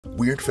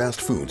Weird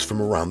fast foods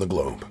from around the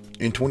globe.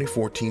 In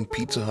 2014,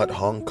 Pizza Hut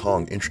Hong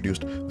Kong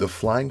introduced the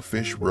Flying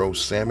Fish Roe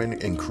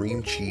Salmon and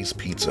Cream Cheese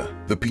Pizza.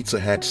 The pizza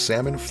had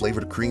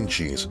salmon-flavored cream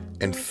cheese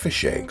and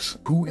fish eggs.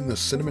 Who in the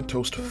cinnamon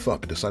toast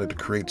fuck decided to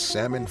create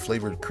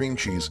salmon-flavored cream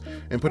cheese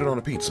and put it on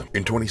a pizza?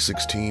 In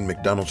 2016,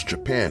 McDonald's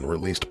Japan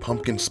released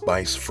pumpkin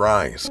spice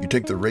fries. You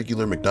take the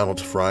regular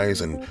McDonald's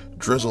fries and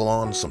drizzle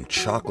on some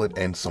chocolate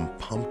and some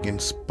pumpkin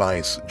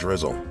spice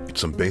drizzle.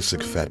 It's some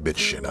basic fat bitch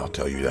shit, I'll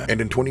tell you that. And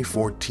in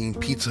 2014,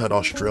 Pizza Hut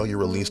Australia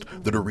released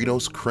the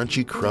Doritos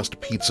Crunchy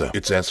Crust Pizza.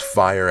 It's as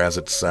fire as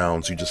it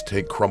sounds. You just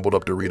take crumbled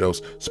up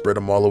Doritos, spread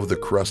them all over the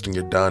crust, and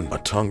you're done. My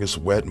tongue is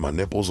wet, my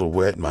nipples are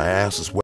wet, my ass is wet.